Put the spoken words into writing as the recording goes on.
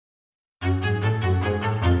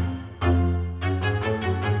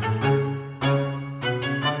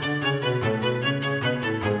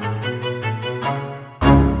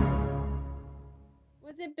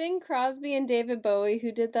it Bing Crosby and David Bowie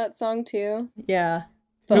who did that song too? Yeah.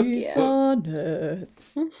 Fuck Peace yeah. on earth.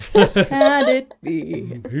 Can it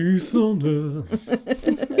be? Peace on earth.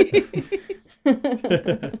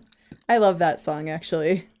 I love that song,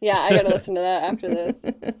 actually. Yeah, I gotta listen to that after this.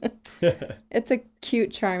 It's a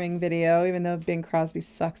cute, charming video, even though Bing Crosby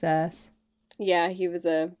sucks ass. Yeah, he was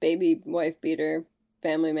a baby wife beater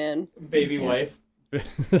family man. Baby wife.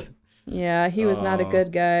 Yeah, he was not a Aw.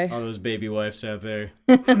 good guy. All those baby wives out there.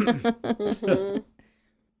 Mhm.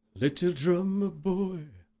 Little drummer boy.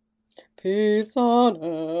 Peace on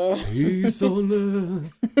earth. Peace on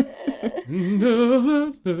earth.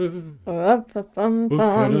 No, no. What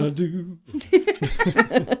can I do?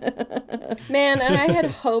 Man, and I had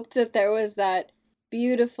hoped that there was that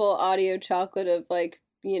beautiful audio chocolate of like,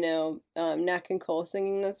 Nat King Cole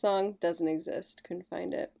singing that song. Doesn't exist. Couldn't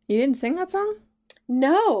find it. You didn't sing that song?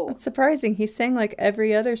 No. That's surprising. He sang like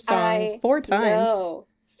every other song I 4 times. No,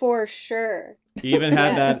 for sure. He even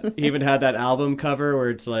had Yes. that. He even had that album cover where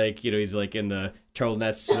it's like, he's like in the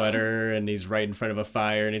turtleneck sweater and he's right in front of a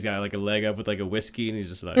fire and he's got like a leg up with like a whiskey and he's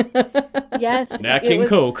just like Yes. Nat it King was,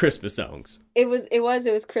 Cole Christmas songs. It was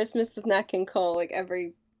Christmas with Nat King Cole like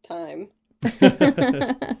every time.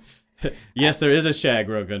 Yes, there is a shag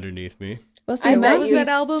rug underneath me. Well, I see, bet What was you that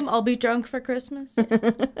album? I'll Be Drunk for Christmas.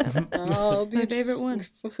 I'll My favorite one.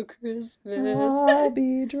 for Christmas. I'll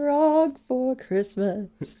be drunk for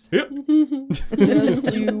Christmas.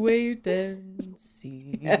 Just you wait and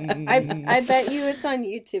see. I bet you it's on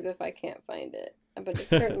YouTube if I can't find it. But it's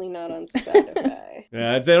certainly not on Spotify.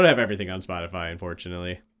 Yeah, they don't have everything on Spotify,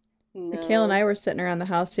 unfortunately. No. Kale and I were sitting around the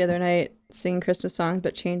house the other night singing Christmas songs,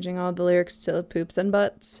 but changing all the lyrics to poops and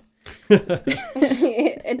butts.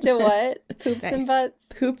 Into what? Poops and Nice.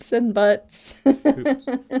 butts? Poops and butts.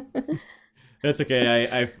 That's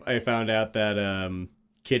okay. I found out that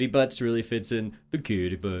kitty butts really fits in the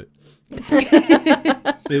kitty butt. It's You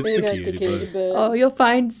the got the kitty kitty butt. butt. Oh, you'll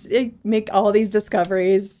find, make all these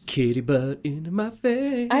discoveries. Kitty butt into my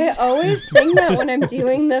face. I always sing that when I'm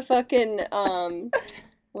doing the fucking,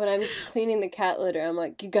 when I'm cleaning the cat litter. I'm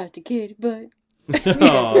like, you got the kitty butt.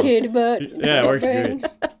 Aw. Kitty butt. Yeah, it works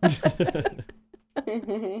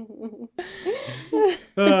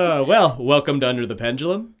Well, welcome to Under the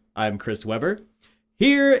Pendulum. I'm Chris Weber.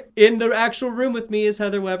 Here in the actual room with me is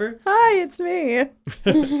Heather Weber. Hi, it's me.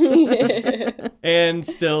 And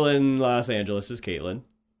still in Los Angeles is Caitlin.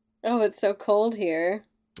 Oh, it's so cold here.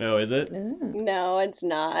 Oh, is it? No, it's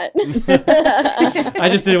not. I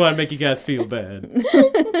just didn't want to make you guys feel bad.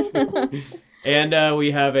 And we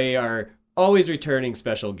have our always returning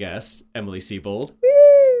special guest, Emily Siebold.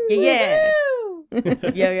 Yeah. Woo!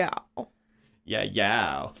 Yeah.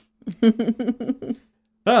 Yeah.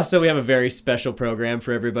 So we have a very special program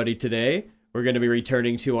for everybody today. We're going to be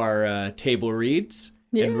returning to our table reads.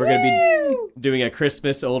 And we're going to be doing a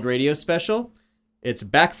Christmas old radio special. It's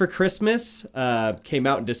Back for Christmas. Came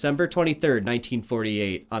out in December 23rd,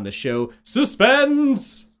 1948 on the show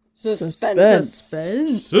Suspense! Suspense!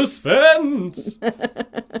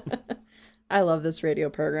 I love this radio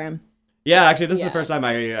program. Yeah, actually, this is Yeah. the first time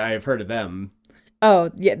I've heard of them.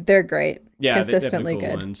 Oh, yeah, they're great. Yeah, they have some Consistently cool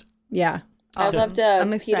good. ones. Yeah. I Awesome. loved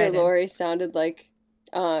I'm Peter excited. Lorre sounded like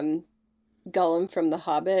Gollum from The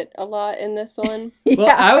Hobbit a lot in this one. Well,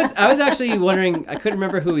 Yeah. I was actually wondering, I couldn't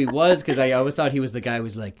remember who he was because I always thought he was the guy who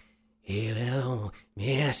was like, hello,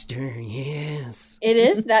 master, yes. It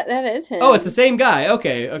is that is him. Oh, it's the same guy.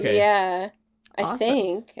 Okay. Yeah. I Awesome.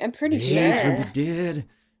 think. I'm pretty Yes, from sure. the dead.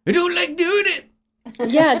 I don't like doing it.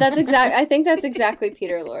 Yeah, I think that's exactly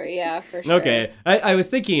Peter Lorre, yeah, for sure. Okay, I was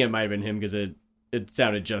thinking it might have been him because it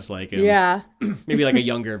sounded just like him. Yeah. Maybe like a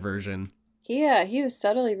younger version. He was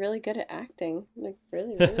subtly really good at acting. Like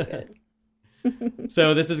really, really good.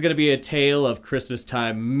 So this is going to be a tale of Christmas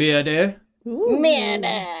time murder. Man.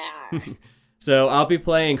 So I'll be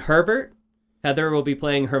playing Herbert. Heather will be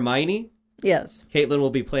playing Hermione. Yes. Caitlin will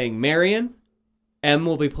be playing Marion. Em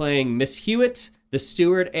will be playing Miss Hewitt, the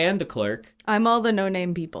steward, and the clerk. I'm all the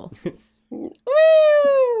no-name people. Woo!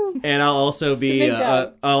 And I'll also be big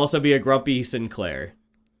job. a grumpy Sinclair.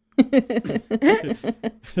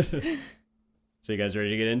 So you guys ready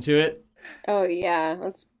to get into it? Oh yeah,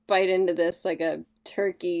 let's bite into this like a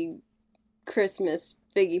turkey Christmas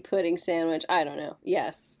figgy pudding sandwich. I don't know.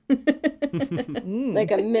 Yes. Mm. Like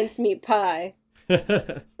a mincemeat pie. All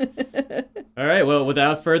right. Well,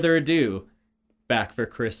 without further ado, Back for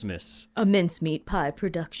Christmas, A mincemeat pie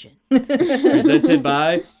production. presented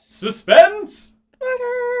by Suspense.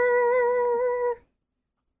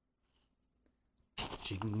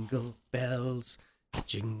 Jingle bells,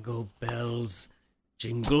 jingle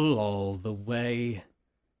all the way.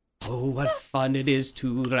 Oh, what fun it is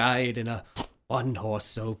to ride in a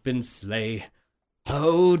one-horse open sleigh.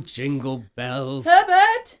 Oh, jingle bells.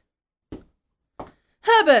 Herbert!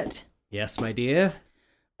 Herbert! Yes, my dear?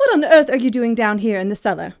 What on earth are you doing down here in the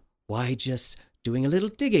cellar? Why, just doing a little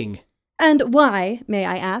digging. And why, may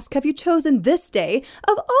I ask, have you chosen this day,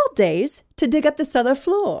 of all days, to dig up the cellar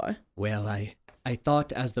floor? Well, I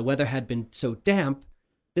thought as the weather had been so damp,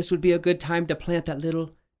 this would be a good time to plant that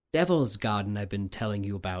little devil's garden I've been telling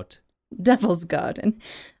you about. Devil's garden?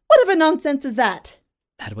 Whatever nonsense is that?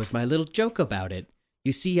 That was my little joke about it.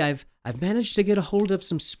 You see, I've managed to get a hold of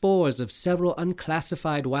some spores of several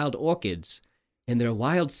unclassified wild orchids. In their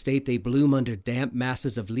wild state, they bloom under damp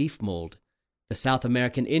masses of leaf mold. The South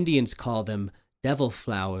American Indians call them devil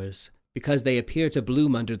flowers because they appear to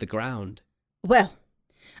bloom under the ground. Well,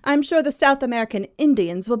 I'm sure the South American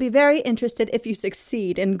Indians will be very interested if you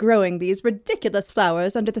succeed in growing these ridiculous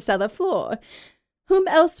flowers under the cellar floor. Whom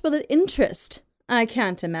else will it interest? I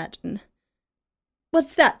can't imagine.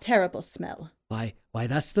 What's that terrible smell? Why,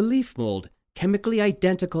 that's the leaf mold, chemically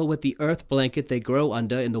identical with the earth blanket they grow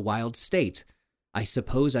under in the wild state. I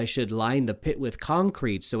suppose I should line the pit with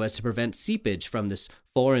concrete so as to prevent seepage from this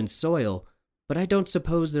foreign soil, but I don't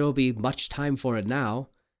suppose there will be much time for it now,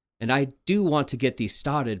 and I do want to get these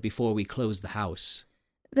started before we close the house.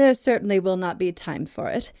 There certainly will not be time for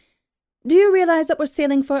it. Do you realize that we're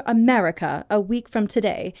sailing for America a week from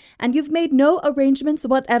today, and you've made no arrangements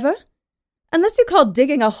whatever? Unless you call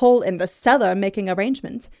digging a hole in the cellar making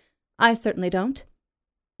arrangements. I certainly don't.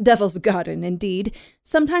 Devil's garden, indeed.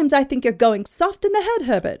 Sometimes I think you're going soft in the head,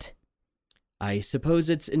 Herbert. I suppose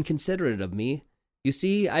it's inconsiderate of me. You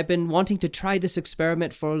see, I've been wanting to try this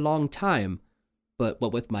experiment for a long time, but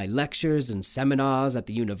what with my lectures and seminars at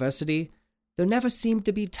the university, there never seemed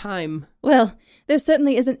to be time. Well, there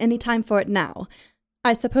certainly isn't any time for it now.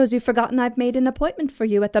 I suppose you've forgotten I've made an appointment for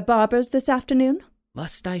you at the barber's this afternoon?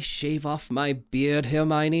 Must I shave off my beard,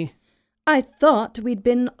 Hermione? I thought we'd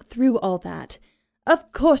been through all that.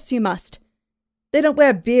 Of course you must. They don't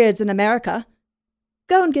wear beards in America.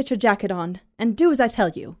 Go and get your jacket on, and do as I tell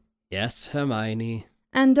you. Yes, Hermione.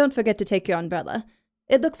 And don't forget to take your umbrella.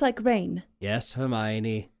 It looks like rain. Yes,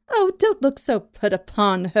 Hermione. Oh, don't look so put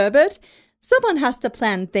upon, Herbert. Someone has to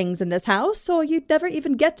plan things in this house, or you'd never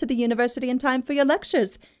even get to the university in time for your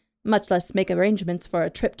lectures, much less make arrangements for a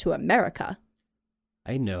trip to America.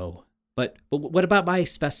 I know. But what about my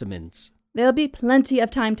specimens? There'll be plenty of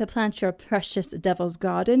time to plant your precious devil's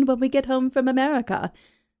garden when we get home from America.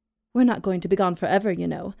 We're not going to be gone forever, you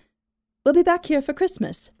know. We'll be back here for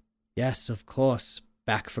Christmas. Yes, of course.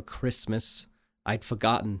 Back for Christmas. I'd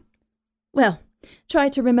forgotten. Well, try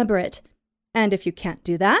to remember it. And if you can't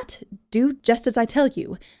do that, do just as I tell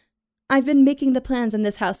you. I've been making the plans in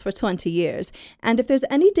this house for 20 years, and if there's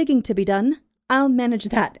any digging to be done, I'll manage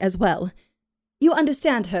that as well. You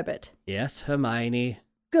understand, Herbert? Yes, Hermione.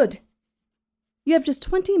 Good. You have just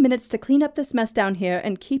 20 minutes to clean up this mess down here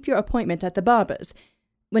and keep your appointment at the barber's.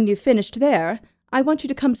 When you've finished there, I want you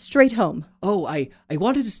to come straight home. Oh, I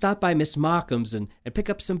wanted to stop by Miss Markham's and pick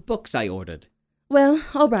up some books I ordered. Well,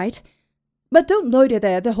 all right. But don't loiter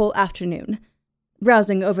there the whole afternoon,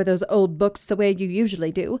 browsing over those old books the way you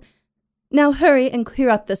usually do. Now hurry and clear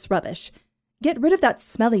up this rubbish. Get rid of that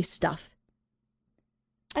smelly stuff.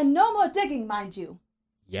 And no more digging, mind you.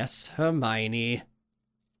 Yes, Hermione.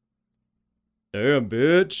 Damn,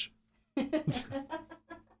 bitch.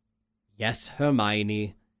 Yes,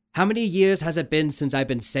 Hermione. How many years has it been since I've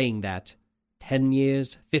been saying that? 10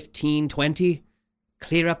 years? 15? 20?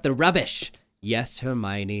 Clear up the rubbish. Yes,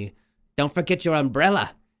 Hermione. Don't forget your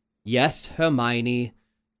umbrella. Yes, Hermione.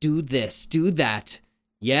 Do this, do that.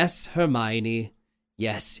 Yes, Hermione.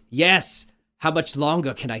 Yes, yes. How much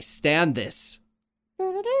longer can I stand this?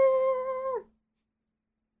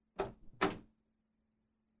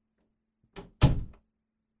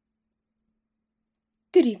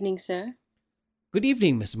 Good evening, sir. Good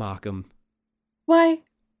evening, Miss Markham. Why,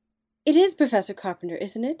 it is Professor Carpenter,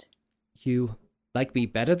 isn't it? You like me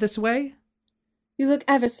better this way? You look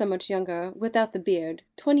ever so much younger, without the beard.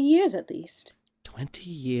 20 years at least. 20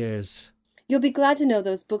 years. You'll be glad to know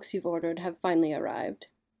those books you've ordered have finally arrived.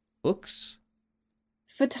 Books?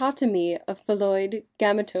 Phytotomy of Phalloid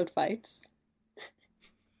Gametophytes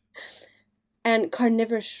and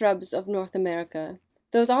Carnivorous Shrubs of North America.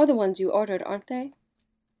 Those are the ones you ordered, aren't they?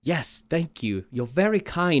 Yes, thank you. You're very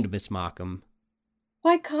kind, Miss Markham.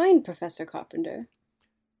 Why kind, Professor Carpenter?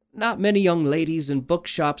 Not many young ladies in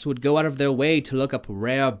bookshops would go out of their way to look up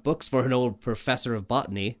rare books for an old professor of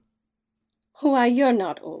botany. Why, you're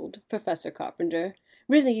not old, Professor Carpenter.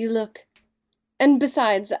 Really, you look... And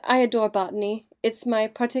besides, I adore botany. It's my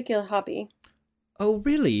particular hobby. Oh,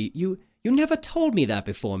 really? You never told me that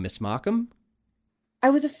before, Miss Markham.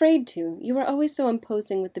 I was afraid to. You were always so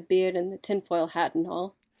imposing with the beard and the tinfoil hat and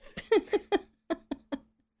all.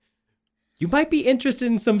 You might be interested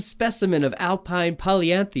in some specimen of alpine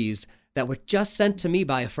polyanthes that were just sent to me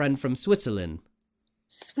by a friend from Switzerland.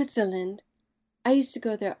 Switzerland. I used to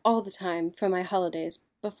go there all the time for my holidays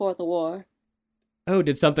before the war. Oh,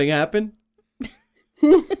 did something happen?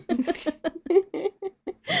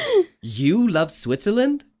 You love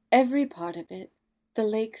Switzerland? Every part of it. The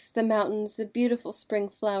lakes, the mountains, the beautiful spring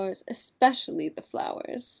flowers, especially the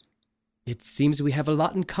flowers. It seems we have a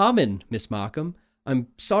lot in common, Miss Markham. I'm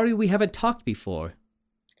sorry we haven't talked before.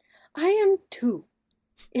 I am too.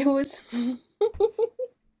 It was...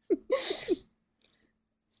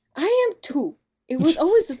 I am too. It was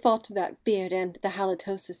always the fault of that beard and the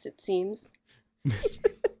halitosis, it seems.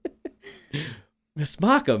 Miss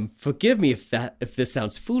Markham, forgive me if this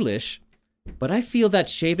sounds foolish, but I feel that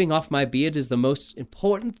shaving off my beard is the most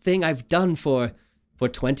important thing I've done for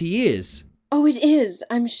 20 years. Oh, it is.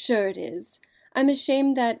 I'm sure it is. I'm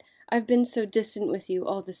ashamed that I've been so distant with you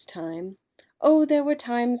all this time. Oh, there were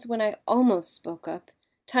times when I almost spoke up.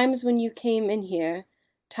 Times when you came in here,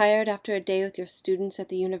 tired after a day with your students at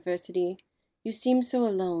the university. You seemed so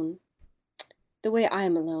alone. The way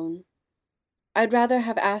I'm alone. I'd rather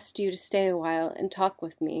have asked you to stay a while and talk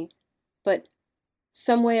with me, but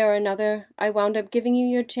some way or another, I wound up giving you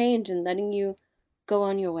your change and letting you go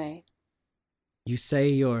on your way. You say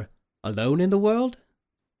you're alone in the world?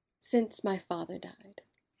 Since my father died.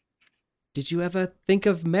 Did you ever think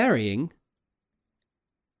of marrying?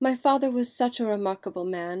 My father was such a remarkable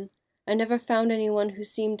man. I never found anyone who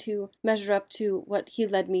seemed to measure up to what he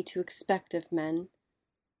led me to expect of men.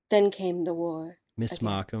 Then came the war. Miss again.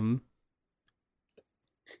 Markham.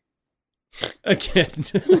 Again.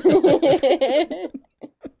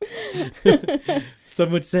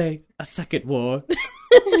 Some would say a second war.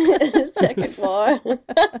 Second war.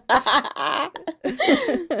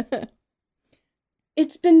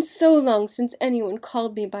 It's been so long since anyone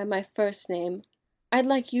called me by my first name. I'd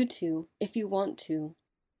like you to, if you want to.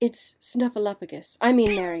 It's Snuffleupagus. I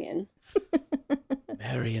mean Marion.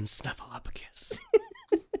 Marion Snuffleupagus.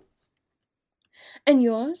 And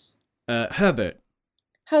yours? Herbert.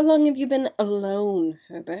 How long have you been alone,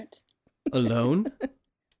 Herbert? Alone?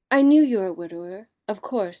 I knew you were a widower, of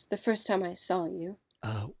course, the first time I saw you.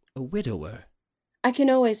 A widower. I can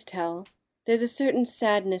always tell. There's a certain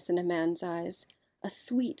sadness in a man's eyes, a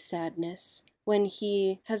sweet sadness, when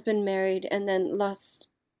he has been married and then lost.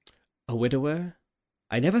 A widower?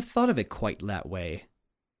 I never thought of it quite that way.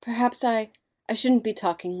 Perhaps I shouldn't be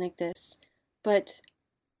talking like this, but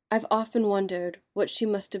I've often wondered what she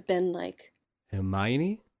must have been like.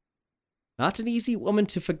 Hermione? Not an easy woman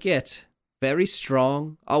to forget. Very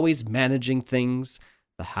strong, always managing things.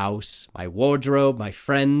 The house, my wardrobe, my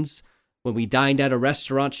friends. When we dined at a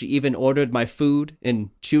restaurant, she even ordered my food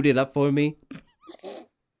and chewed it up for me.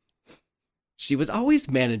 She was always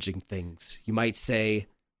managing things. You might say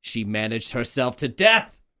she managed herself to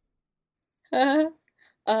death.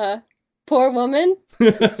 Poor woman.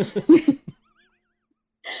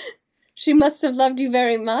 She must have loved you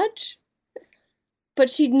very much. But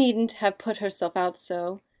she needn't have put herself out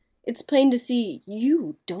so. It's plain to see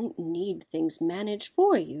you don't need things managed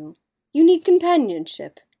for you. You need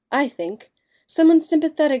companionship, I think. Someone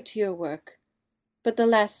sympathetic to your work. But the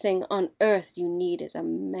last thing on earth you need is a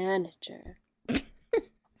manager.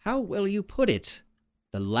 How will you put it?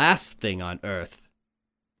 The last thing on earth.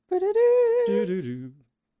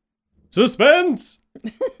 Suspense!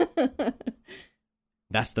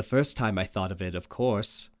 That's the first time I thought of it, of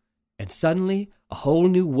course. And suddenly, a whole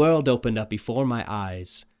new world opened up before my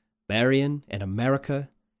eyes. Marion and America,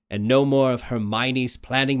 and no more of Hermione's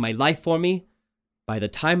planning my life for me. By the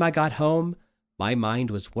time I got home, my mind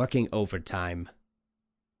was working overtime.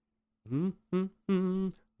 Well,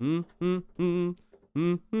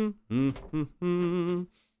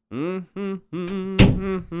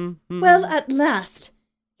 at last.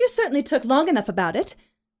 You certainly took long enough about it.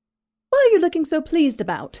 What are you looking so pleased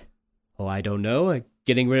about? Oh, I don't know.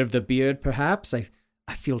 Getting rid of the beard, perhaps. I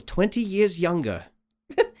feel 20 years younger.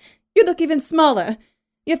 You look even smaller.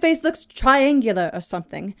 Your face looks triangular or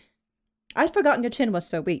something. I'd forgotten your chin was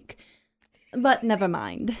so weak. But never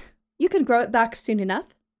mind. You can grow it back soon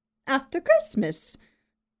enough. After Christmas.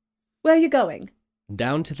 Where are you going?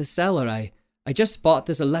 Down to the cellar. I just bought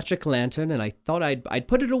this electric lantern, and I thought I'd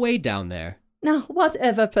put it away down there. Now,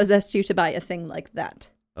 whatever possessed you to buy a thing like that?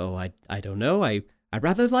 Oh, I don't know. I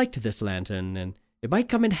rather liked this lantern, and it might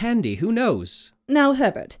come in handy. Who knows? Now,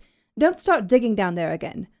 Herbert, don't start digging down there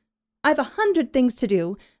again. I've 100 things to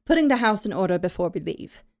do, putting the house in order before we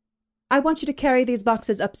leave. I want you to carry these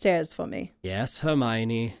boxes upstairs for me. Yes,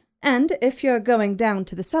 Hermione. And if you're going down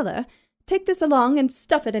to the cellar, take this along and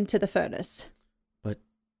stuff it into the furnace. But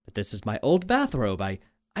this is my old bathrobe. I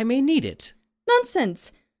may need it.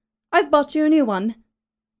 Nonsense. I've bought you a new one.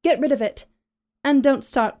 Get rid of it. And don't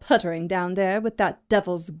start puttering down there with that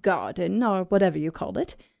devil's garden, or whatever you call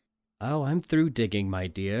it. Oh, I'm through digging, my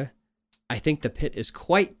dear. I think the pit is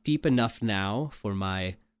quite deep enough now for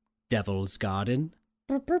my devil's garden.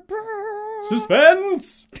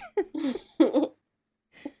 Suspense!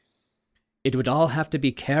 It would all have to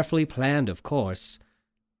be carefully planned, of course.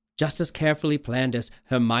 Just as carefully planned as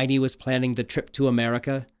Hermione was planning the trip to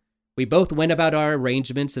America. We both went about our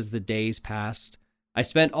arrangements as the days passed. I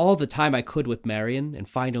spent all the time I could with Marion, and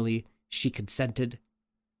finally she consented.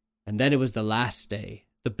 And then it was the last day,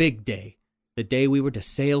 the big day, the day we were to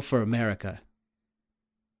sail for America.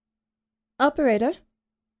 Operator?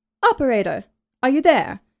 Operator, are you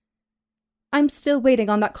there? I'm still waiting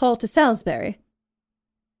on that call to Salisbury.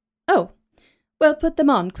 Oh, well, put them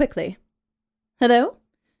on quickly. Hello?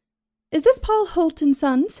 Is this Paul Holt &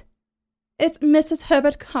 Sons? It's Mrs.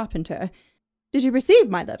 Herbert Carpenter. Did you receive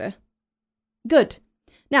my letter? Good.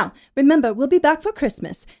 Now, remember, we'll be back for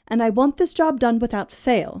Christmas, and I want this job done without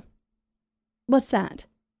fail. What's that?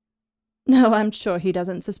 No, I'm sure he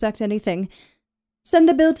doesn't suspect anything. Send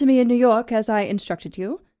the bill to me in New York, as I instructed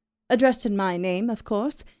you. Addressed in my name, of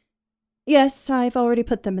course. Yes, I've already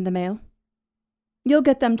put them in the mail. You'll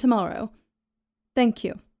get them tomorrow. Thank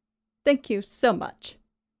you. Thank you so much.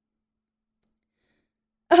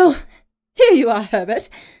 Oh, here you are, Herbert.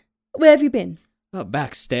 Where have you been?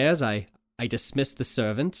 Backstairs, I dismissed the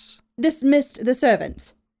servants. Dismissed the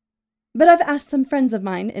servants. But I've asked some friends of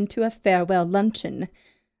mine into a farewell luncheon.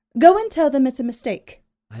 Go and tell them it's a mistake.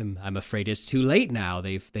 I'm afraid it's too late now.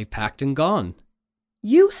 They've packed and gone.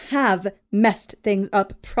 You have messed things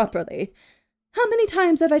up properly. How many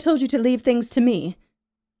times have I told you to leave things to me?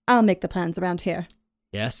 I'll make the plans around here.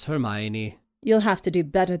 Yes, Hermione. You'll have to do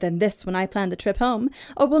better than this when I plan the trip home,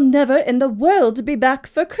 or we'll never in the world be back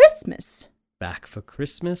for Christmas. Back for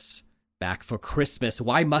Christmas? Back for Christmas.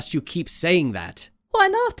 Why must you keep saying that? Why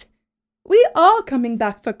not? We are coming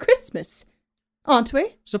back for Christmas, aren't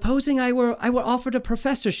we? Supposing I were offered a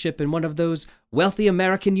professorship in one of those wealthy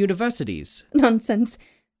American universities. Nonsense.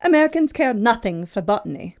 Americans care nothing for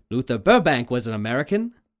botany. Luther Burbank was an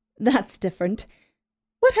American. That's different.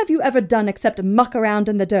 What have you ever done except muck around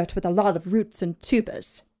in the dirt with a lot of roots and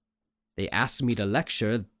tubers? They asked me to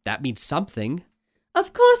lecture. That means something.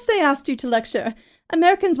 Of course they asked you to lecture.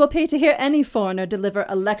 Americans will pay to hear any foreigner deliver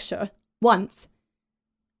a lecture. Once.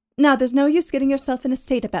 Now, there's no use getting yourself in a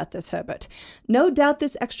state about this, Herbert. No doubt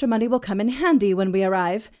this extra money will come in handy when we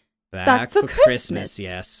arrive. Back for Christmas,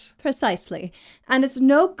 yes. Precisely. And it's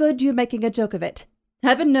no good you making a joke of it.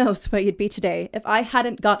 Heaven knows where you'd be today if I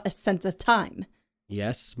hadn't got a sense of time.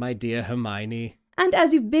 Yes, my dear Hermione. And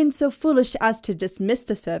as you've been so foolish as to dismiss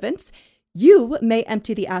the servants, you may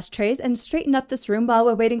empty the ashtrays and straighten up this room while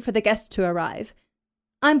we're waiting for the guests to arrive.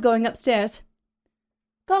 I'm going upstairs.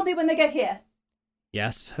 Call me when they get here.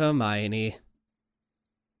 Yes, Hermione.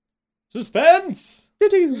 Suspense!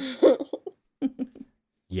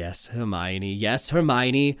 Yes, Hermione. Yes,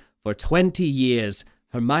 Hermione. For 20 years,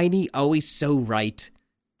 Hermione always so right.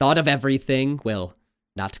 Thought of everything. Well,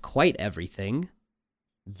 not quite everything.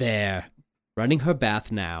 There. Running her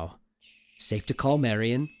bath now. Safe to call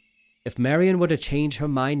Marion. If Marion were to change her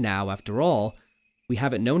mind now, after all, we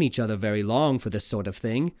haven't known each other very long for this sort of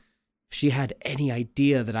thing. If she had any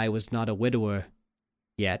idea that I was not a widower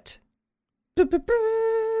yet.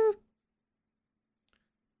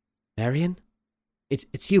 Marion?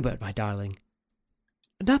 It's Hubert, my darling.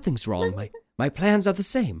 Nothing's wrong. My plans are the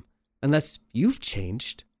same. Unless you've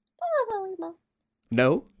changed.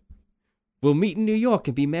 No? We'll meet in New York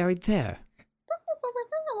and be married there.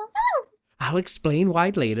 I'll explain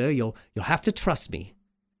why later. You'll have to trust me.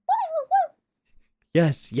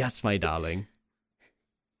 Yes, my darling.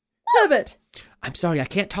 Herbert! I'm sorry, I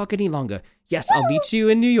can't talk any longer. Yes, I'll meet you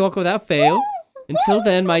in New York without fail. Until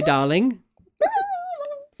then, my darling.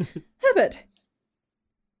 Herbert!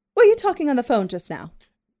 Were you talking on the phone just now?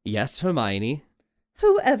 Yes, Hermione.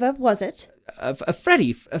 Whoever was it?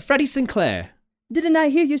 Freddie Sinclair. Didn't I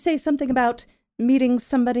hear you say something about meeting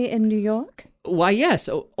somebody in New York? Why, yes.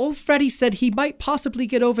 Old Freddie said he might possibly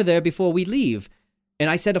get over there before we leave. And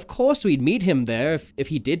I said of course we'd meet him there if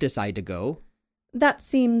he did decide to go. That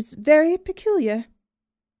seems very peculiar.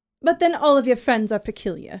 But then all of your friends are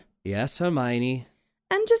peculiar. Yes, Hermione.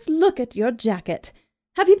 And just look at your jacket.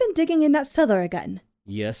 Have you been digging in that cellar again?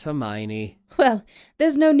 Yes, Hermione. Well,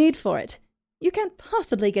 there's no need for it. You can't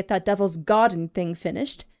possibly get that devil's garden thing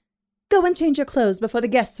finished. Go and change your clothes before the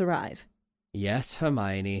guests arrive. Yes,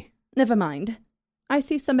 Hermione. Never mind. I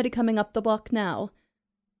see somebody coming up the block now.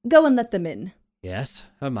 Go and let them in. Yes,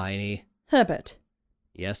 Hermione. Herbert,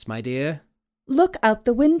 Yes, my dear. look out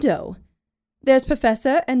the window. There's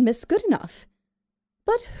Professor and Miss Goodenough.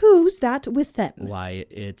 But who's that with them? Why,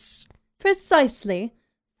 it's... Precisely.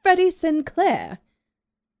 Freddie Sinclair.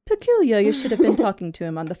 Peculiar you should have been talking to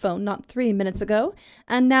him on the phone not 3 minutes ago,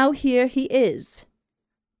 and now here he is.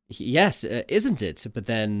 Yes, isn't it? But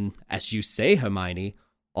then, as you say, Hermione,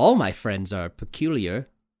 all my friends are peculiar.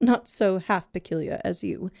 Not so half peculiar as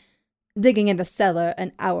you. Digging in the cellar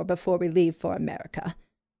an hour before we leave for America.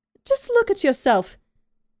 Just look at yourself.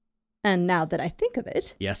 And now that I think of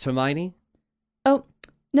it... Yes, Hermione? Oh,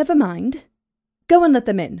 never mind. Go and let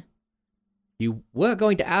them in. You were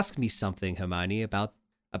going to ask me something, Hermione, about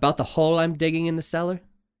the hole I'm digging in the cellar?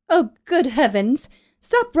 Oh, good heavens.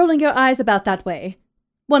 Stop rolling your eyes about that way.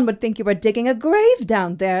 One would think you were digging a grave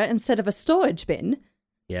down there instead of a storage bin.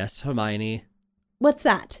 Yes, Hermione. What's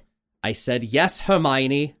that? I said yes,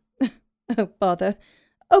 Hermione. Oh, bother.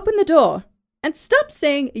 Open the door. And stop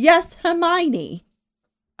saying, yes, Hermione.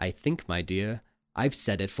 I think, my dear, I've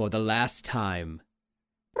said it for the last time.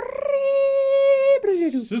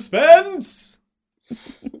 Suspense!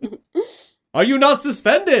 Are you not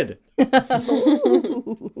suspended?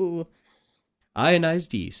 Ooh.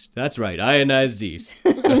 Ionized yeast. That's right, ionized yeast.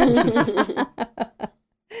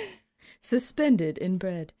 Suspended in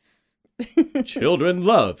bread. Children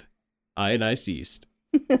love ionized yeast.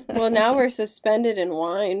 Well, now we're suspended in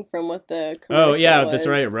wine from what the commercial Oh, yeah, was. that's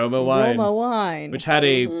right, Roma wine. Roma wine. Which had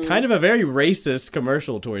a kind of a very racist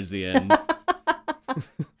commercial towards the end.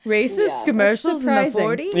 Racist Yeah, commercials in the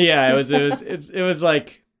surprising. 40s? Yeah, it was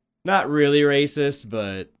like not really racist,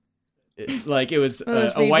 but it was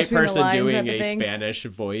those a read white between the person line doing type of a things? Spanish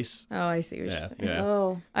voice. Oh, I see what Yeah, you're saying. yeah.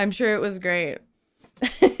 Oh. I'm sure it was great.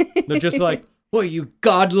 They're just like, "What, you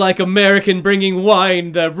godlike American bringing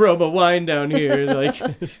wine, the Roma wine down here?" Like,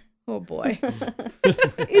 Oh boy.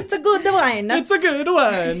 It's a good wine. it's a good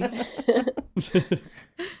wine.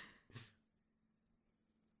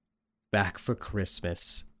 Back for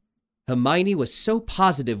Christmas. Hermione was so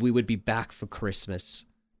positive we would be back for Christmas.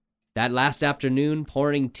 That last afternoon,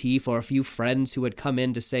 pouring tea for a few friends who had come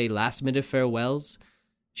in to say last-minute farewells,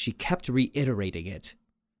 she kept reiterating it.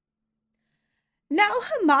 Now,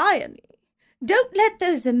 Hermione, don't let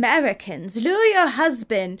those Americans lure your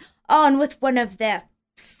husband on with one of their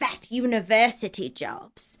fat university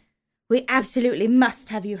jobs. We absolutely must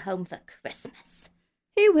have you home for Christmas.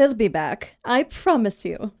 He will be back, I promise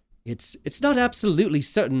you. It's not absolutely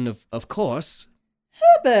certain, of course.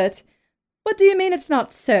 Herbert, what do you mean it's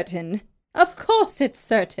not certain? Of course it's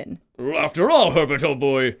certain. After all, Herbert, old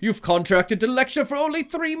boy, you've contracted to lecture for only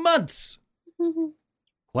 3 months.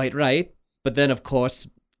 Quite right. But then, of course,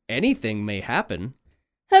 anything may happen.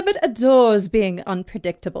 Herbert adores being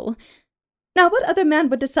unpredictable. Now, what other man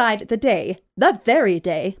would decide the very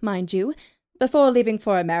day, mind you, before leaving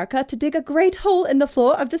for America to dig a great hole in the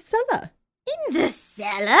floor of the cellar? In the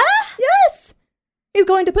cellar? Yes! He's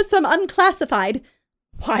going to put some unclassified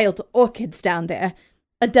wild orchids down there.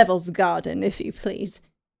 A devil's garden, if you please.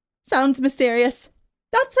 Sounds mysterious.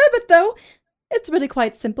 That's Herbert, though. It's really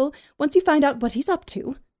quite simple once you find out what he's up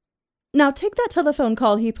to. Now take that telephone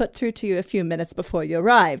call he put through to you a few minutes before you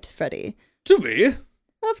arrived, Freddie. To me?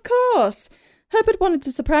 Of course. Herbert wanted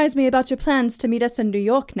to surprise me about your plans to meet us in New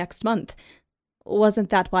York next month. Wasn't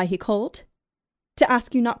that why he called? To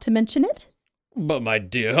ask you not to mention it? But my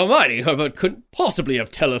dear Hermione, Herbert couldn't possibly have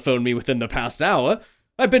telephoned me within the past hour.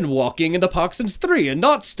 I've been walking in the park since 3 and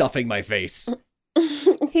not stuffing my face.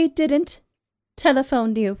 He didn't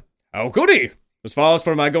telephone you. How could he? As far as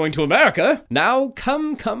for my going to America. Now,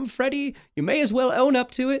 come, Freddie. You may as well own up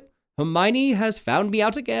to it. Hermione has found me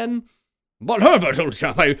out again. But Herbert, old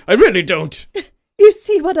chap, I really don't. You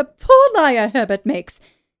see what a poor liar Herbert makes.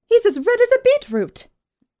 He's as red as a beetroot.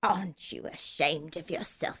 Aren't you ashamed of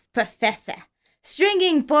yourself, Professor?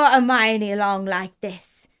 Stringing poor Hermione along like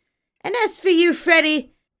this. And as for you,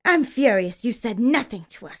 Freddie, I'm furious you said nothing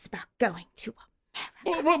to us about going to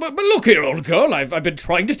America. But look here, old girl. I've been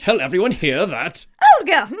trying to tell everyone here that... Old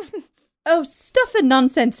girl! Oh, stuff and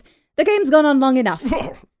nonsense. The game's gone on long enough.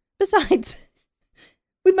 Besides,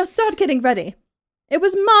 we must start getting ready. It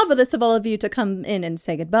was marvelous of all of you to come in and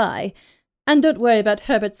say goodbye. And don't worry about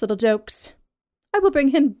Herbert's little jokes. I will bring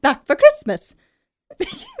him back for Christmas.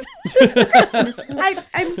 Christmas!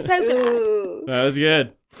 I'm so glad. Ooh. That was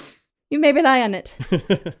good. You may rely on it.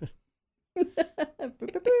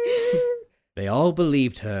 They all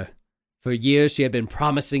believed her. For years she had been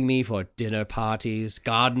promising me for dinner parties,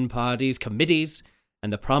 garden parties, committees,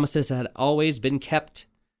 and the promises had always been kept.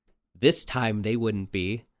 This time they wouldn't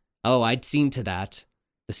be. Oh, I'd seen to that.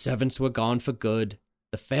 The servants were gone for good.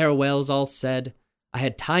 The farewells all said. I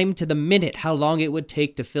had timed to the minute how long it would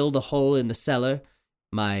take to fill the hole in the cellar,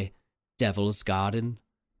 my devil's garden.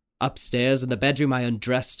 Upstairs in the bedroom I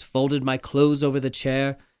undressed, folded my clothes over the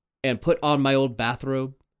chair, and put on my old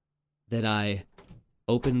bathrobe. Then I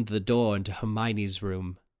opened the door into Hermione's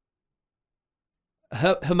room.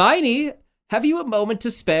 Hermione, have you a moment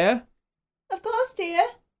to spare? Of course, dear.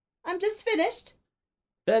 I'm just finished.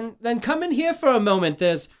 Then come in here for a moment.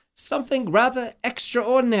 There's something rather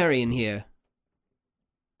extraordinary in here.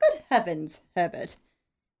 Good heavens, Herbert.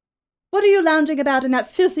 What are you lounging about in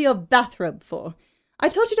that filthy old bathrobe for? I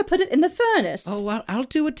told you to put it in the furnace. Oh, I'll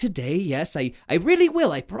do it today, yes. I really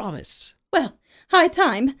will, I promise. Well, high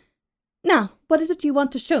time. Now, what is it you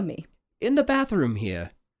want to show me? In the bathroom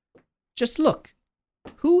here. Just look.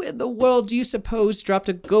 Who in the world do you suppose dropped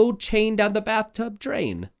a gold chain down the bathtub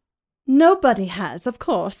drain? Nobody has, of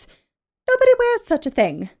course. Nobody wears such a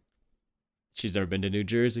thing. She's never been to New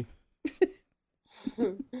Jersey.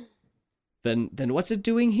 Then what's it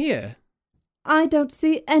doing here? I don't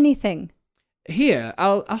see anything. Here,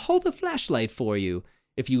 I'll hold the flashlight for you.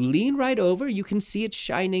 If you lean right over, you can see it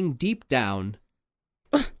shining deep down.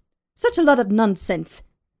 Such a lot of nonsense.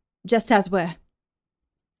 Just as where?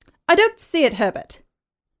 I don't see it, Herbert.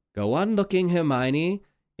 Go on looking, Hermione.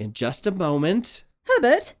 In just a moment.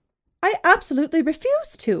 Herbert, I absolutely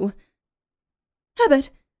refuse to. Herbert,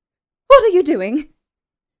 what are you doing?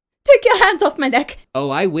 Take your hands off my neck. Oh,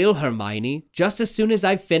 I will, Hermione. Just as soon as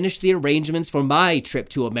I've finished the arrangements for my trip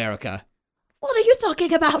to America. What are you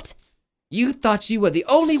talking about? You thought you were the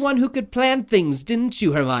only one who could plan things, didn't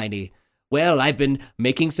you, Hermione? Well, I've been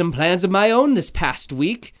making some plans of my own this past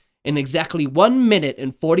week. In exactly 1 minute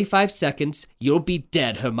and 45 seconds, you'll be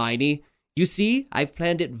dead, Hermione. You see, I've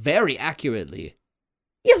planned it very accurately.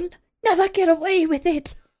 You'll never get away with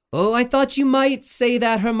it. Oh, I thought you might say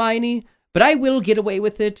that, Hermione, but I will get away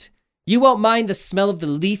with it. You won't mind the smell of the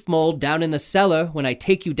leaf mold down in the cellar when I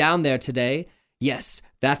take you down there today. Yes,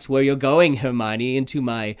 that's where you're going, Hermione, into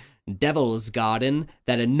my devil's garden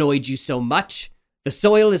that annoyed you so much. The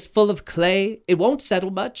soil is full of clay. It won't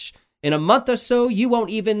settle much. In a month or so, you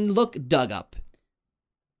won't even look dug up.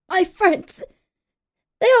 My friends,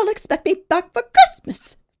 they all expect me back for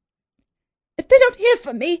Christmas. If they don't hear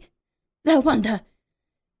from me, they'll wonder.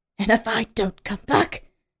 And if I don't come back,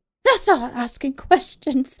 they'll start asking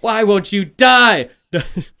questions. Why won't you die?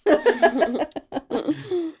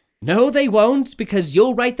 No, they won't, because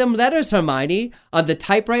you'll write them letters, Hermione, on the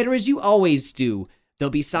typewriter as you always do. They'll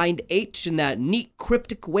be signed H in that neat,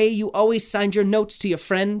 cryptic way you always signed your notes to your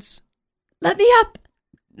friends. Let me up.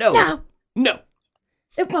 No. Now. No.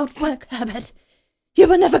 It won't work, Herbert. You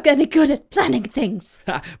were never any good at planning things.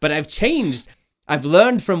 But I've changed. I've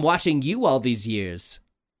learned from watching you all these years.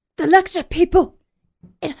 The lecture people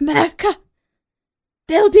in America,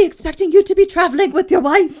 they'll be expecting you to be traveling with your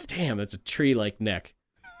wife. Damn, that's a tree-like neck.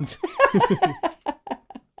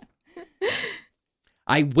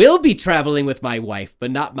 I will be traveling with my wife, but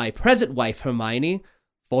not my present wife, Hermione.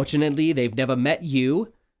 Fortunately, they've never met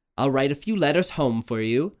you. I'll write a few letters home for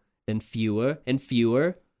you, then fewer and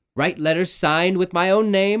fewer. Write letters signed with my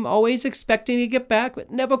own name, always expecting to get back,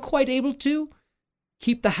 but never quite able to.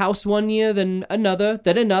 Keep the house 1 year, then another,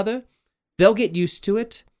 then another. They'll get used to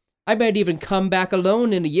it. I might even come back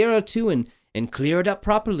alone in a year or two and clear it up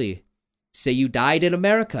properly. Say you died in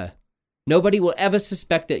America. Nobody will ever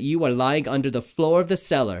suspect that you are lying under the floor of the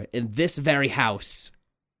cellar in this very house.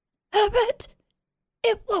 Herbert,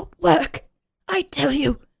 it won't work. I tell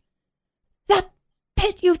you. That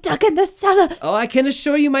pit you dug in the cellar. Oh, I can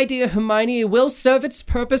assure you, my dear Hermione, it will serve its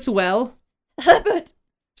purpose well. Herbert.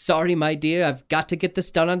 Sorry, my dear, I've got to get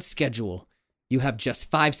this done on schedule. You have just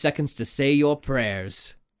 5 seconds to say your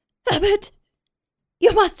prayers. Herbert,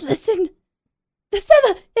 you must listen. The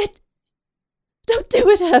cellar, it... Don't do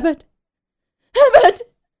it, Herbert. Herbert!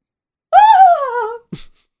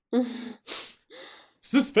 Ah!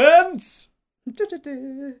 Suspense!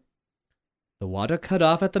 The water cut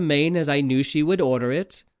off at the main as I knew she would order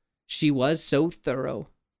it. She was so thorough.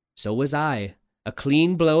 So was I. A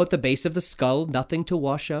clean blow at the base of the skull, nothing to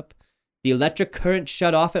wash up. The electric current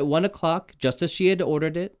shut off at 1 o'clock, just as she had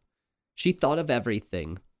ordered it. She thought of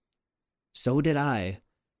everything. So did I.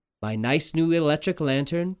 My nice new electric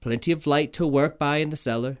lantern, plenty of light to work by in the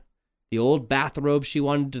cellar. The old bathrobe she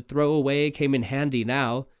wanted to throw away came in handy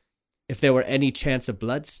now, if there were any chance of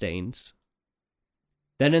bloodstains.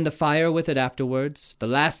 Then in the fire with it afterwards, the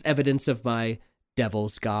last evidence of my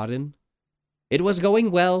devil's garden. It was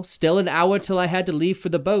going well, still an hour till I had to leave for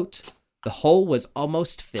the boat. The hole was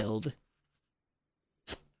almost filled.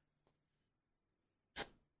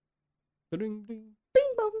 Bing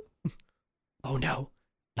bong. Oh no,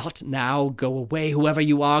 not now. Go away, whoever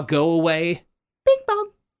you are, go away. Bing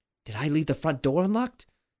bong. Did I leave the front door unlocked?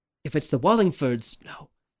 If it's the Wallingfords,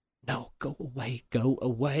 no, go away, go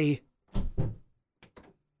away.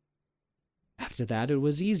 After that, it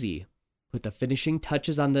was easy. Put the finishing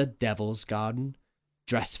touches on the devil's garden.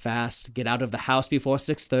 Dress fast, get out of the house before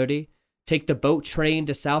 6:30, take the boat train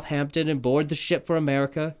to Southampton and board the ship for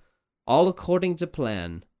America, all according to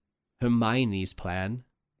plan. Hermione's plan.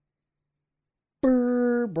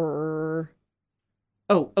 Brr, brr.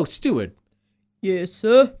 Oh, steward. Yes,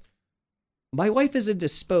 sir. My wife is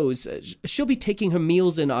indisposed. She'll be taking her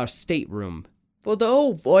meals in our stateroom. For the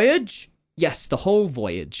whole voyage? Yes, the whole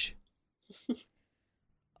voyage.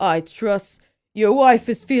 I trust your wife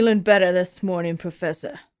is feeling better this morning,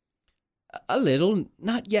 Professor. A little,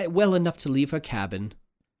 not yet well enough to leave her cabin.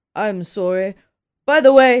 I'm sorry. By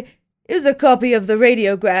the way, here's a copy of the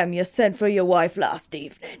radiogram you sent for your wife last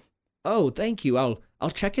evening. Oh, thank you.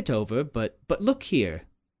 I'll check it over, but look here.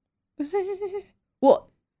 What?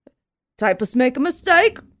 Typist make a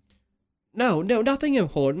mistake? No, nothing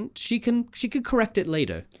important. She can correct it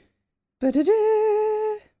later. Ba-da-da.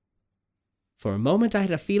 For a moment I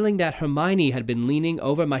had a feeling that Hermione had been leaning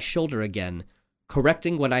over my shoulder again,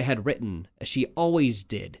 correcting what I had written, as she always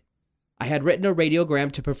did. I had written a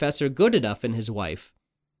radiogram to Professor Goodenough and his wife.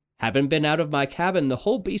 Haven't been out of my cabin the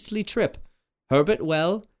whole beastly trip. Herbert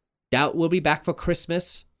well. Doubt will be back for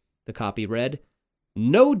Christmas. The copy read,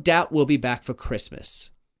 no doubt we'll be back for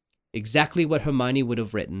Christmas. Exactly what Hermione would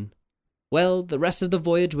have written. Well, the rest of the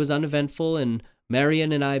voyage was uneventful, and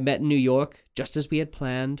Marian and I met in New York, just as we had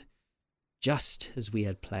planned. Just as we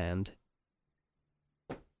had planned.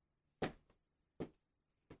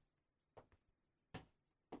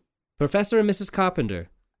 Professor and Mrs. Carpenter,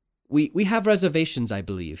 we have reservations, I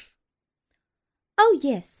believe. Oh,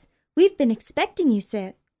 yes. We've been expecting you,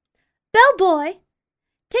 sir. Bellboy!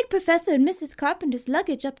 Take Professor and Mrs. Carpenter's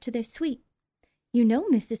luggage up to their suite. You know,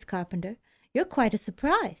 Mrs. Carpenter, you're quite a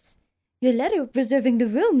surprise. Your letter reserving the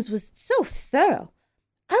rooms was so thorough.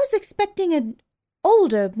 I was expecting an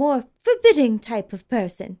older, more forbidding type of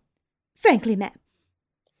person. Frankly, ma'am.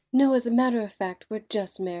 No, as a matter of fact, we're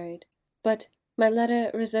just married. But my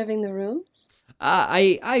letter reserving the rooms?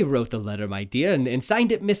 I wrote the letter, my dear, and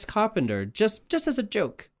signed it Miss Carpenter, just as a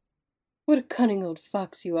joke. What a cunning old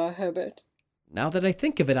fox you are, Herbert. Now that I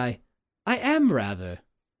think of it, I am rather.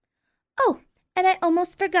 Oh, and I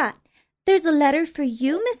almost forgot. There's a letter for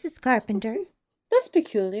you, Mrs. Carpenter. That's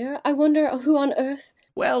peculiar. I wonder who on earth...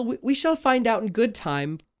 Well, we shall find out in good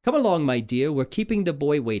time. Come along, my dear. We're keeping the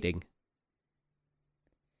boy waiting.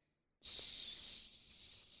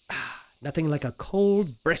 Nothing like a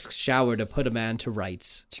cold, brisk shower to put a man to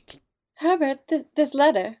rights. Herbert, this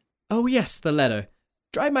letter. Oh, yes, the letter.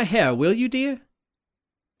 Dry my hair, will you, dear?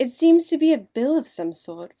 It seems to be a bill of some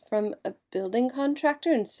sort from a building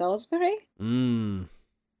contractor in Salisbury.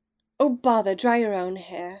 Oh, bother, dry your own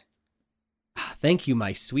hair. Thank you,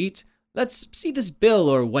 my sweet. Let's see this bill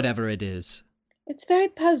or whatever it is. It's very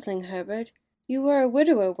puzzling, Herbert. You were a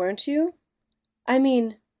widower, weren't you? I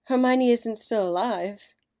mean, Hermione isn't still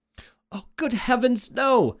alive. Oh, good heavens,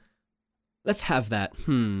 no! Let's have that.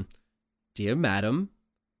 Dear madam,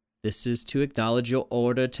 this is to acknowledge your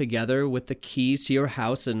order together with the keys to your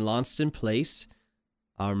house in Launceston Place.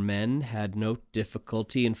 Our men had no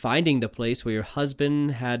difficulty in finding the place where your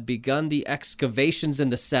husband had begun the excavations in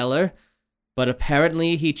the cellar, but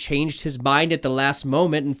apparently he changed his mind at the last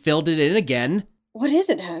moment and filled it in again. What is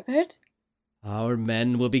it, Herbert? Our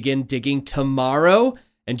men will begin digging tomorrow,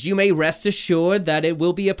 and you may rest assured that it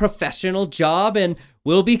will be a professional job and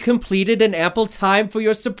will be completed in ample time for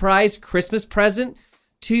your surprise Christmas present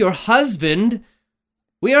to your husband.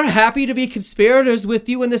 We are happy to be conspirators with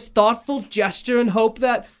you in this thoughtful gesture and hope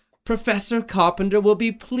that Professor Carpenter will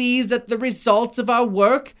be pleased at the results of our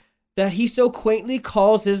work that he so quaintly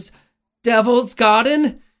calls his Devil's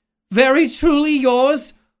Garden. Very truly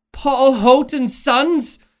yours, Paul Holt and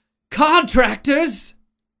Sons, Contractors.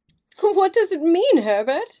 What does it mean,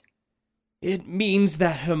 Herbert? It means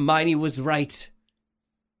that Hermione was right.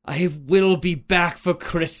 I will be back for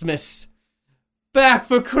Christmas. Back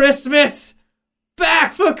for Christmas!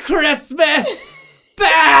 Back for Christmas!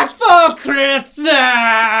 Back for Christmas!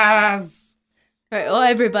 All right, well,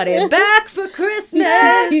 everybody, back for Christmas.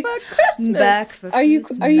 Back for Christmas. Back for Are you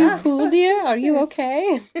Christmas. cool, dear? Are you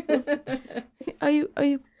okay? Are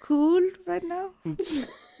you cool right now?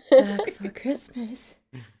 Back for Christmas.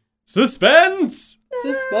 Suspense!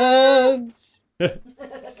 Suspense.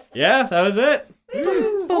 Yeah, that was it.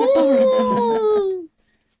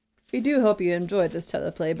 We do hope you enjoyed this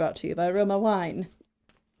teleplay brought to you by Roma Wine.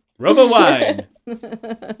 Roma Wine.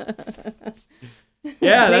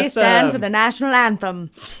 Yeah, Please that's stand for the national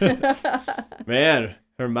anthem. man.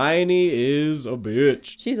 Hermione is a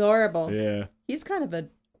bitch. She's horrible. Yeah. He's kind of a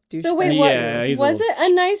douchebag. So wait, what Yeah, he's a was little-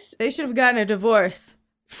 it a nice They should have gotten a divorce.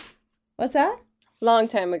 What's that? long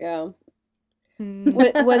time ago?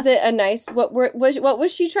 Was it a nice what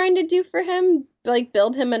was she trying to do for him? Like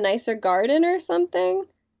build him a nicer garden or something?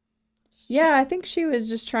 Yeah, I think she was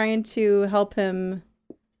just trying to help him,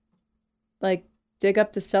 like, dig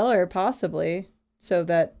up the cellar, possibly, so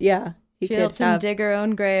that, yeah, he She could helped him have... dig her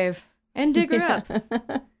own grave and dig her up.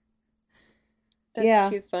 That's Yeah.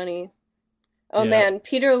 too funny. Oh Yeah. man,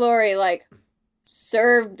 Peter Lorre like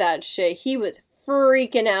served that shit. He was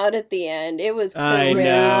freaking out at the end. It was crazy.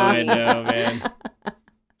 I know, man.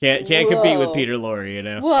 Can't compete with Whoa. Peter Lorre, you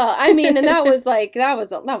know. Well, I mean, and that was like that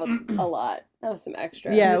was a lot. That was some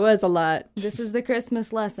extra. Yeah, it was a lot. This is the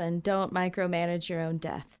Christmas lesson. Don't micromanage your own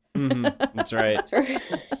death. That's right. That's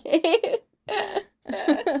right.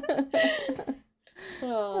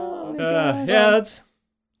 Oh. Yeah,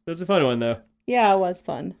 that's a fun one though. Yeah, it was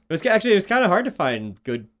fun. It was kind of hard to find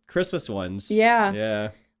good Christmas ones. Yeah. Yeah.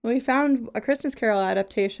 We found a Christmas Carol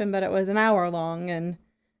adaptation, but it was an hour long, and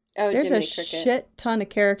Oh, there's Jiminy a Cricket. shit ton of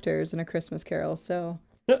characters in a Christmas Carol, so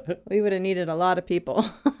we would have needed a lot of people.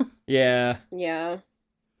 Yeah. Yeah.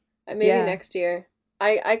 Maybe Yeah. next year.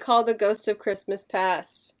 I call the Ghost of Christmas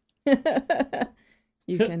Past.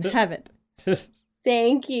 You can have it.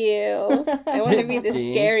 Thank you. I want to be the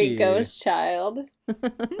Thank scary you. ghost child.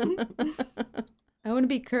 I want to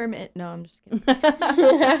be Kermit. No, I'm just kidding.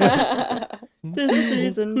 This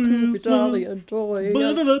season to be jolly and joyous.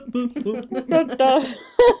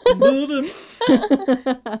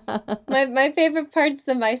 My favorite part's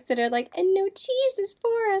the mice that are like, and no cheese is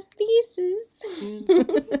for us pieces.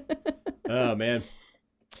 Oh man.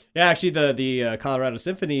 Yeah, actually, the Colorado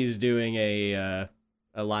Symphony is doing a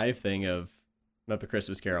live thing of Muppet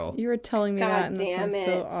Christmas Carol. You were telling me God that, and this damn sounds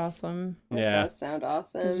so it. awesome. That Yeah. does sound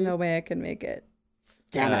awesome. There's no way I could make it.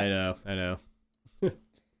 Damn I it. know.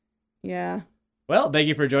 Yeah. Well, thank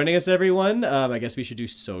you for joining us, everyone. I guess we should do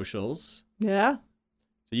socials. Yeah.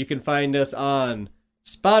 So you can find us on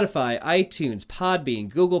Spotify, iTunes, Podbean,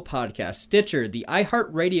 Google Podcasts, Stitcher, the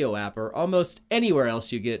iHeartRadio app, or almost anywhere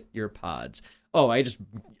else you get your pods. Oh, I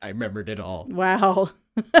remembered it all. Wow.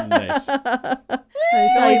 Nice. I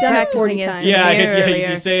saw you done practicing 40 it times. Yeah, earlier. because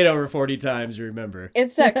you say it over 40 times, you remember.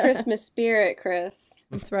 It's that Christmas spirit, Chris.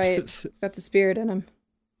 That's right. It's got the spirit in him.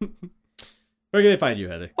 Where can they find you,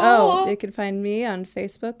 Heather? Oh, you can find me on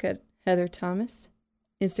Facebook at Heather Thomas,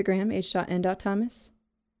 Instagram h.n.thomas,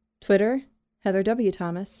 Twitter Heather W.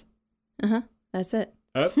 Thomas. That's it.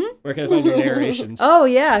 Oh, where can I find your narrations? Oh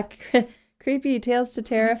yeah, Creepy Tales to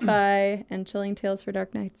Terrify and Chilling Tales for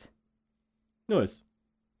Dark Nights. Nice.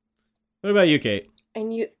 What about you, Kate?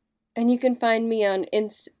 And you can find me on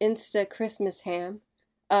Insta Christmas Ham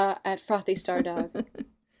at Frothy Star Dog.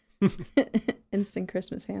 Instant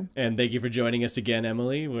Christmas ham. And thank you for joining us again,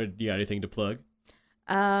 Emily. What, you got anything to plug?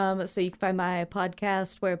 So you can find my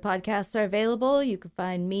podcast where podcasts are available. You can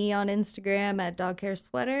find me on Instagram at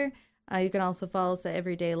DogHairSweater. You can also follow us at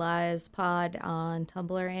Everyday Lies Pod on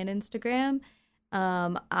Tumblr and Instagram.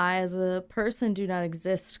 I, as a person, do not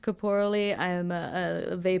exist corporeally. I am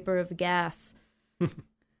a vapor of gas.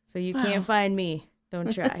 So you can't find me.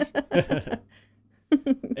 Don't try.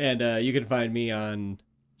 And you can find me on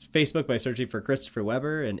Facebook by searching for Christopher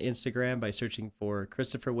Weber and Instagram by searching for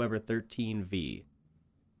Christopher Weber 13V.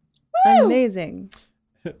 Amazing.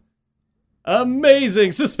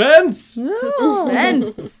 Amazing suspense!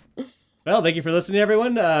 Suspense. Well, thank you for listening,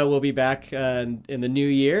 everyone. We'll be back in the new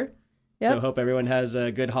year. Yep. So hope everyone has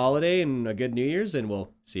a good holiday and a good New Year's, and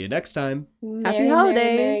we'll see you next time. Merry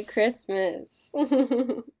holidays. Merry Christmas.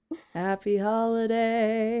 Happy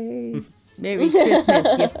holidays. Merry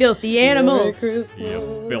Christmas, you filthy animals. Merry Christmas.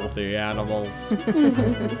 You filthy animals.